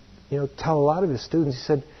him, tell a lot of his students. He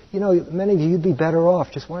said, many of you'd be better off.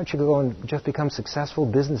 Why don't you go and just become successful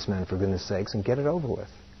businessmen, for goodness sakes, and get it over with.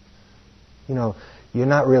 You're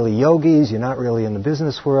not really yogis, you're not really in the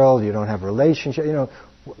business world, you don't have relationships,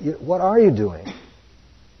 what are you doing?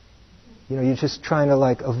 You're just trying to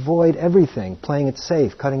avoid everything, playing it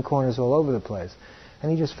safe, cutting corners all over the place.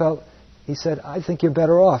 And he said, I think you're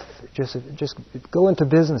better off. Just go into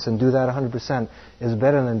business and do that 100% is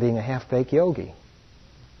better than being a half-baked yogi.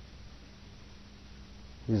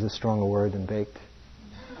 Use a stronger word than baked.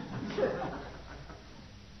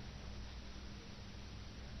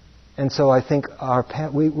 And so I think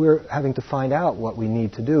we're having to find out what we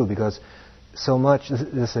need to do, because so much,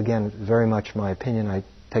 this again, very much my opinion, I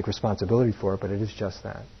take responsibility for it, but it is just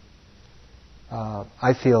that.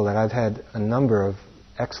 I feel that I've had a number of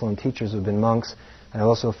excellent teachers who have been monks, and I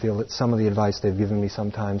also feel that some of the advice they've given me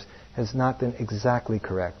sometimes has not been exactly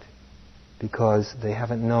correct, because they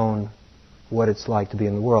haven't known what it's like to be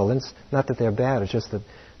in the world. And it's not that they're bad, it's just that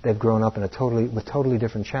they've grown up in with totally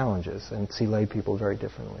different challenges and see lay people very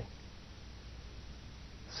differently.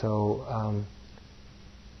 So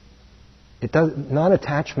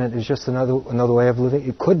non-attachment is just another way of living.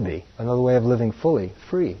 It could be another way of living freely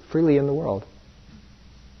in the world.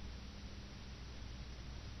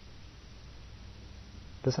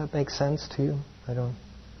 Does that make sense to you?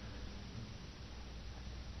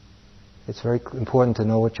 It's very important to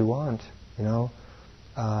know what you want.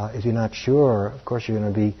 If you're not sure, of course you're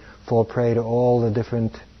going to fall prey to all the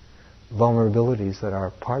different vulnerabilities that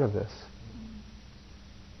are part of this.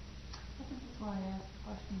 I think that's why I asked the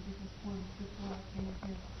question, because when before I came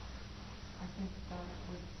here, I think that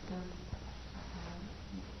was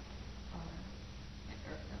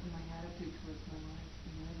my attitude towards my life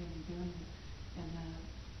and living and doing it, and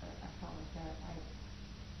I felt like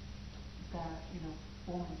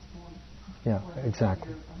form is form. Yeah, whether exactly.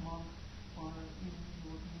 you're a monk or you're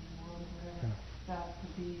working in the world or whatever, that to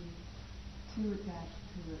be too attached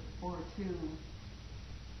to it or too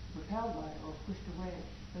repelled by it or pushed away,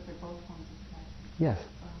 that they're both forms of attachment. Yes.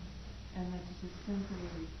 And that to just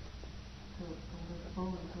simply to live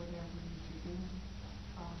fully with whatever it is you're doing.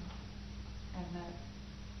 And that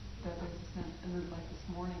there's a sense, and then like this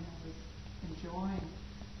morning I was enjoying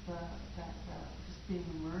that just being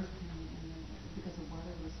immersed in because the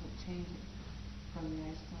weather was so changing from the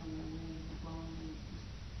ice storm and the wind and the blowing, and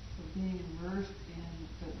so being immersed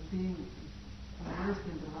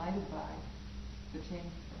and delighted by the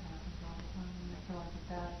change that happens all the time. And I feel like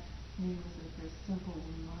that to me was a very simple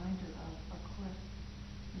reminder of course,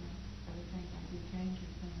 everything I do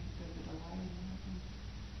changes and there's a delight in everything.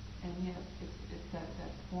 And yet it's that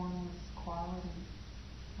formless quality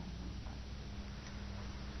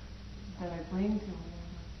that I bring to it.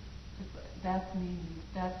 That's my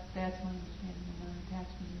understanding of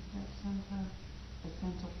non-attachment, is that sometimes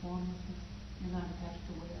essential formlessness, you're not attached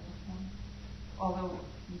to whatever form, although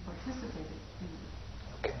you participate in it.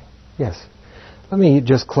 Okay. Yes. Let me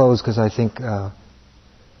just close, because I think I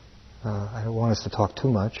don't want us to talk too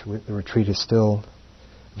much. The retreat is still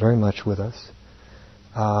very much with us.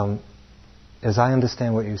 As I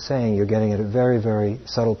understand what you're saying, you're getting at a very, very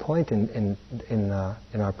subtle point in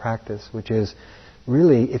our practice, which is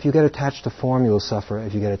really, if you get attached to form, you'll suffer.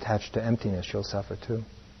 If you get attached to emptiness, you'll suffer too. In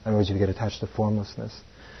other words, if you get attached to formlessness.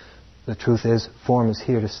 The truth is, form is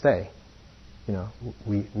here to stay.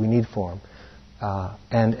 We need form.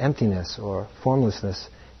 And emptiness or formlessness,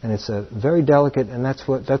 and it's a very delicate, and that's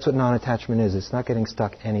what non-attachment is. It's not getting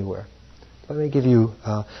stuck anywhere. Let me give you,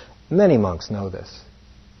 many monks know this.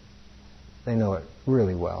 They know it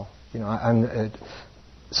really well.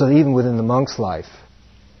 So even within the monk's life,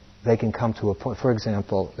 they can come to a point. For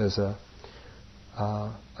example, there's a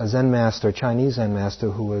Zen master, Chinese Zen master,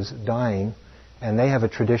 who was dying, and they have a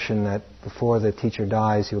tradition that before the teacher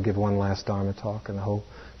dies, he'll give one last Dharma talk, and the whole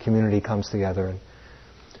community comes together. And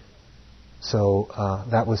so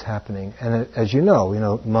that was happening. And as you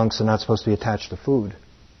know, monks are not supposed to be attached to food.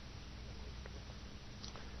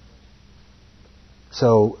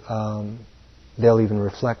 So they'll even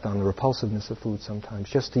reflect on the repulsiveness of food sometimes,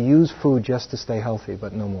 just to use food just to stay healthy,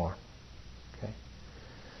 but no more. Okay.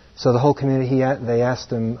 So the whole community, they asked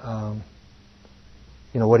him,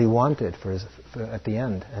 what he wanted for at the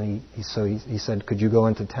end, and he said, "Could you go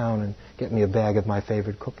into town and get me a bag of my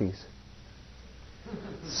favorite cookies?"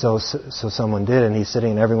 So someone did, and he's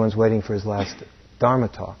sitting, and everyone's waiting for his last Dharma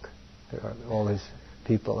talk. There are all these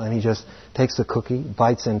people, and he just takes the cookie,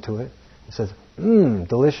 bites into it, and says,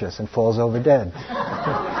 delicious, and falls over dead.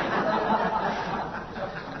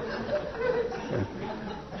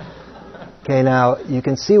 Okay, now you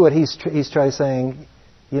can see what he's trying saying.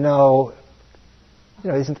 You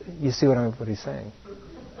see what he's saying.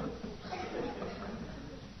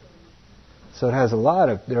 So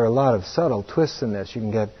there are a lot of subtle twists in this. You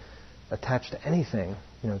can get attached to anything,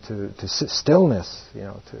 to stillness,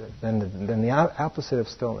 then the opposite of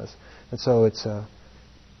stillness. And so it's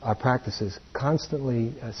our practice is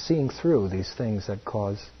constantly seeing through these things that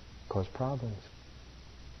cause problems.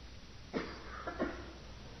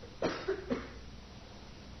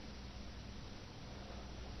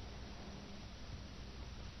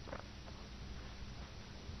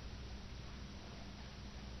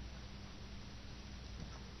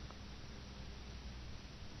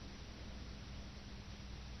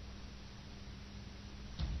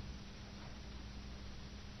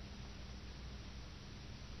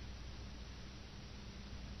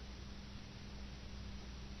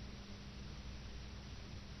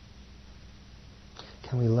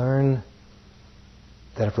 Can we learn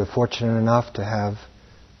that if we're fortunate enough to have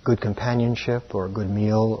good companionship or a good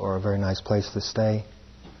meal or a very nice place to stay,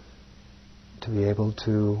 to be able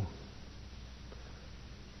to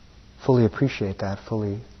fully appreciate that,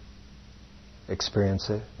 fully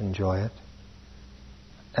experience it, enjoy it.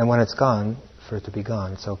 And when it's gone, for it to be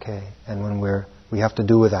gone, it's okay. And when we have to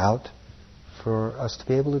do without, for us to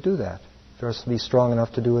be able to do that, for us to be strong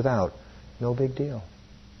enough to do without, no big deal.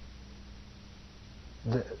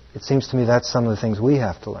 It seems to me that's some of the things we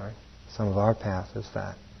have to learn. Some of our path is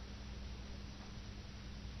that.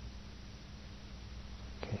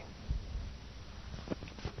 Okay.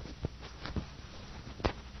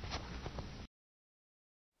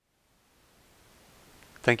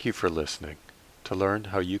 Thank you for listening. To learn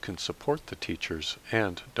how you can support the teachers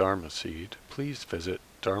and Dharma Seed, please visit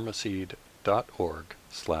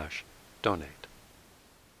dharmaseed.org/donate.